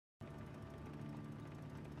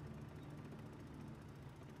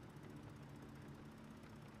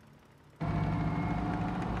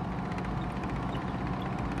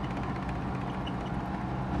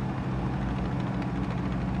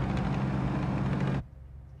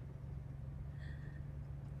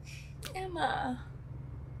That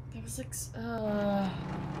was like,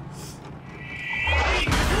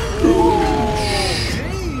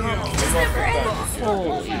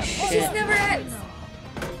 Holy shit. This never ends.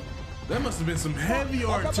 That must have been some heavy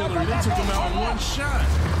artillery. They took them out in one shot.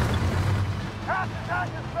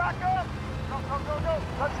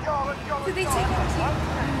 Did they take him?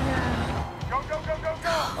 Yeah.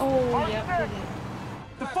 Oh, yeah.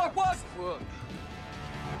 The fuck was?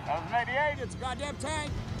 That was an 88. It's a goddamn tank.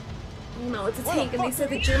 Oh no, it's a tank, and they said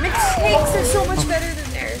the German tanks are so much better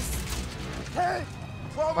than theirs.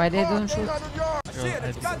 Why they don't shoot?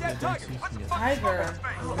 It's a goddamn tiger. Tiger.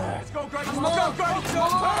 Let's go, Greg. Let's go, Greg.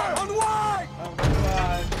 On the way. Oh my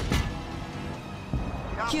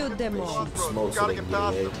god. Kill them all. Gotta get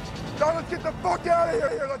past him. Let's get the fuck out of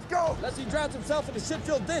here. Let's go. Unless he drowns himself in the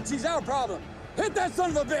shit-filled ditch, he's our problem. Hit that son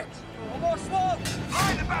of a bitch. One more smoke.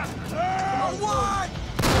 Find the bastard. On what?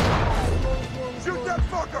 Shoot that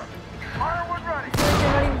fucker. Firewood ready.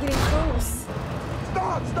 They're not even getting close.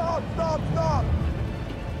 Stop.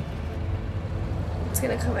 It's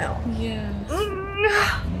gonna come out. Yeah.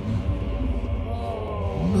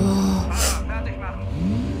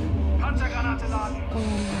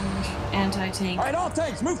 Anti-tank. All right, all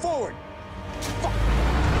tanks, move forward.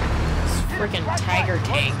 Freaking tiger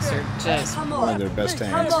tanks are just One of their best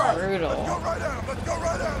tanks. brutal. Let's go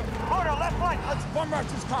right at him. Corner, left flank. Let's one march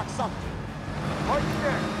this cocksucker. Right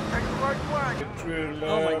there. Take the right flank.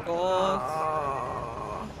 Oh my god.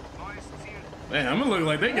 Man, I'm gonna look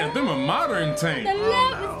like they got them a modern tank. The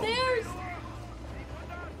left is theirs.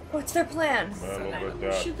 What's their plan?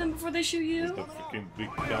 Shoot them before they shoot you?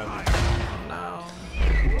 No.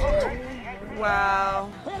 Wow.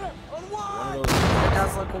 It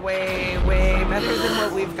does look way, way better than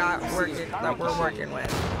what we've got that we're working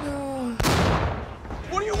with.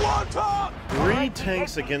 What do you want, Tom? 3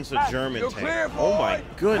 tanks against a German tank. Oh my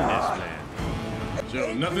goodness, man.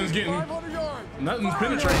 Joe, nothing's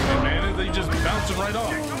penetrating them, man. They just bouncing right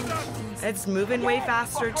off. It's moving way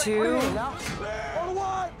faster too.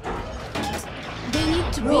 They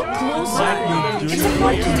need to be closer. Oh,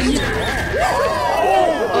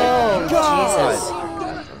 Jesus.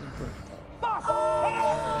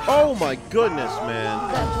 Oh my goodness,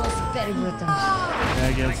 man. That was very brutal. Yeah,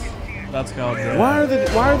 I guess that's how they Why are their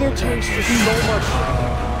tanks just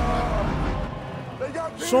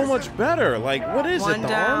so much better? Like, what is One it? The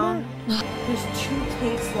down. armor? There's 2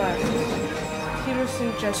 tanks left.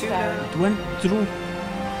 Peterson just died. It went through.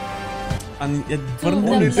 And it burned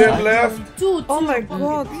Only them left. Dude, Oh my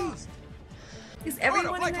god. is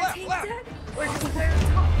everyone in that tank dead? Or just their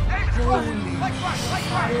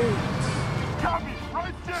top?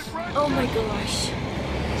 Oh my gosh.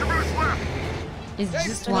 It's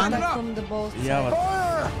just one from the both. Yeah, but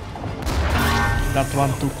that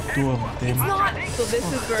one took 2 of them. It's not. So this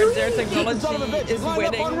is where their technology is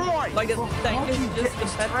winning. Like the tank is just the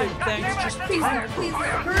better tank. Please, there, hurry.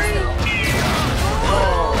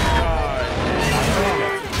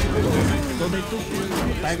 So they took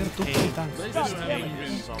Tiger took 2 tanks. This tank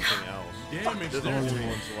is something else. There's only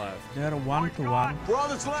ones left. They're 1-to-1.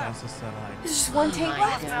 Chances are like. There's just one tank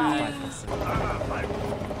left.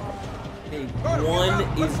 Hey, one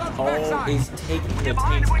is taking the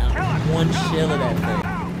tanks out. One shell of that thing.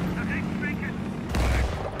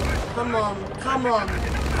 Come on.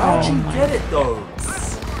 How'd you get it though?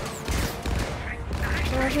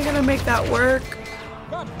 How are they gonna make that work?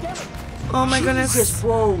 Oh my goodness. Jesus,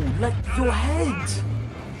 bro, like your head.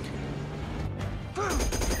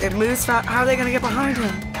 It moves fast. How are they gonna get behind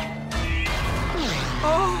him?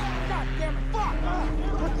 Oh.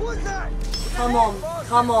 Come on.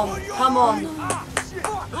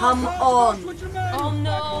 Oh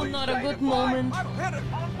no, not a good moment.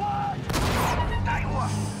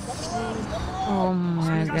 Oh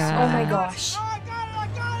my god. Oh my gosh.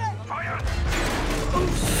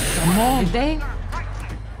 Come on! Did they?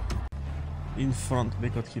 In front, they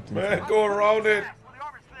got hit. Man, go around it.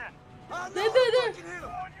 There.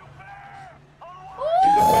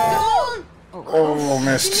 Oh,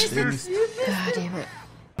 missed. God damn it.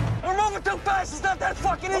 We're moving too fast. It's not that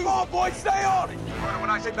fucking easy. Come on, boys, stay on it.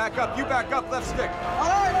 When I say back up, you back up, left stick. All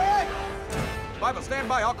right. Bible, stand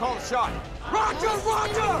by. I'll call the shot. Roger.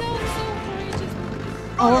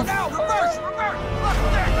 Go now. Reverse. Left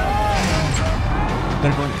stick.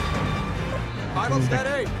 They're going. Bible,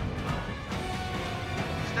 steady.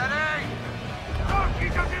 Oh,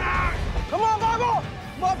 keep jumping out. Come on, Bible.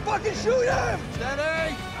 Motherfucking shoot him.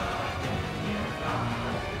 Steady.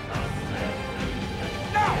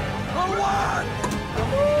 Now.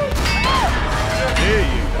 There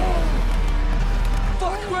you go.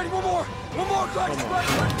 Fuck, Clutch, one more! One more, Clutch!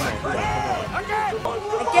 Again, come on!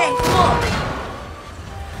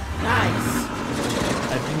 Nice.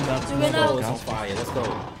 I think that's Oh, it's on fire. Let's go.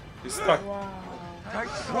 He's stuck.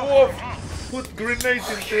 Whoa. Put grenades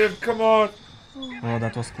into him, come on! Oh,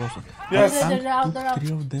 that was close. Yes! They're out, they're out.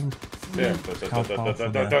 3 of them. Yeah. How powerful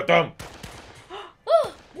they are.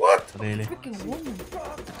 What? Really? Freaking woman.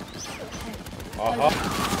 Fuck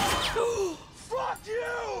you!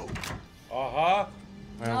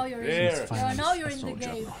 Now you're there. now you're in the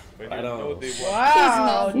game. Right on.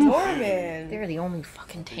 Wow, Norman. They're the only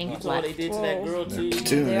fucking tank That's what they left. did to that girl too.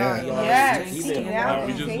 They are. Yes. Even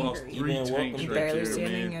We just lost Even 3 welcome tanks back. right Barely there,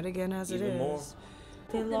 standing man. yet again as it Even more. is.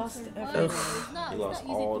 They lost They everything. lost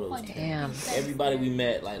all those. Damn. Everybody we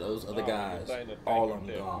met, like those other guys, all of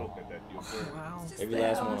them gone. Wow. Every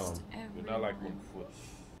last one of them. You're not like one foot.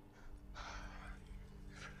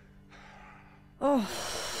 Oh,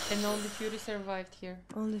 And only Fury survived here.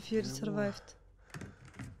 only Fury survived.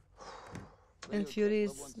 And Fury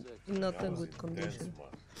is not in good condition.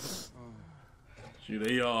 Shoot,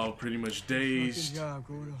 they all pretty much dazed.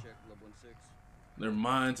 Their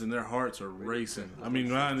minds and their hearts are racing. I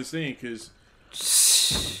mean, I understand because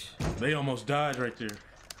they almost died right there.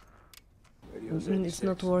 And it's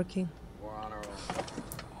not working.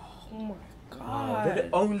 Oh my They're the god.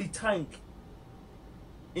 only tank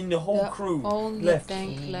in the whole crew Only left.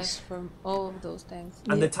 tank left from all of those tanks.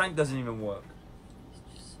 And the tank doesn't even work.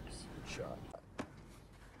 Shot.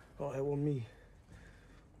 Oh, that wasn't me.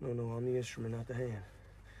 No, I'm the instrument, not the hand.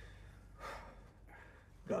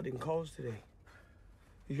 God didn't call us today.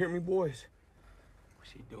 You hear me, boys?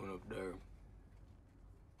 What's he doing up there?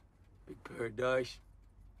 Big paradise?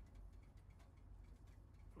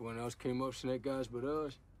 Everyone else came up, snake guys, but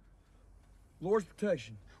us. Lord's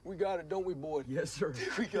protection. We got it, don't we, boy? Yes, sir.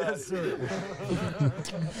 We got Yes, sir.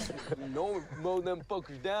 Norm mowed them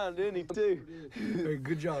fuckers down, didn't he, too? Hey,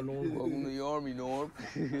 good job, Norm. Welcome to the army, Norm.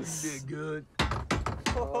 You did good.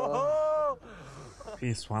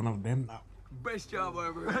 He's one of them now. Best job I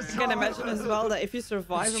ever had. I can imagine as well that if you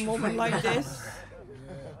survive a moment like this,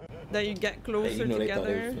 that you get Hey, closer you know they thought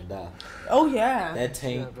they together. was gonna die. Oh yeah.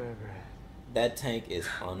 That tank is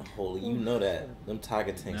unholy. You know that. Them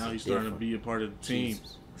Tiger tanks Now are he's starting to different. be a part of the team.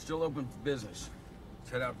 Jesus. We're still open for business.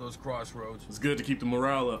 Let's head out to those crossroads. It's good to keep the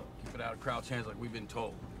morale up. Keep it out of Kraut's hands like we've been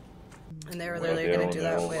told. And they were literally gonna do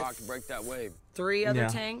that Rock to with break that wave. 3 other Yeah.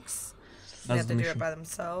 tanks. They That's have the to do mission. it by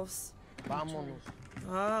themselves.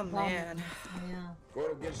 Oh man. Yeah.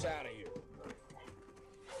 Gordo, get us out of here.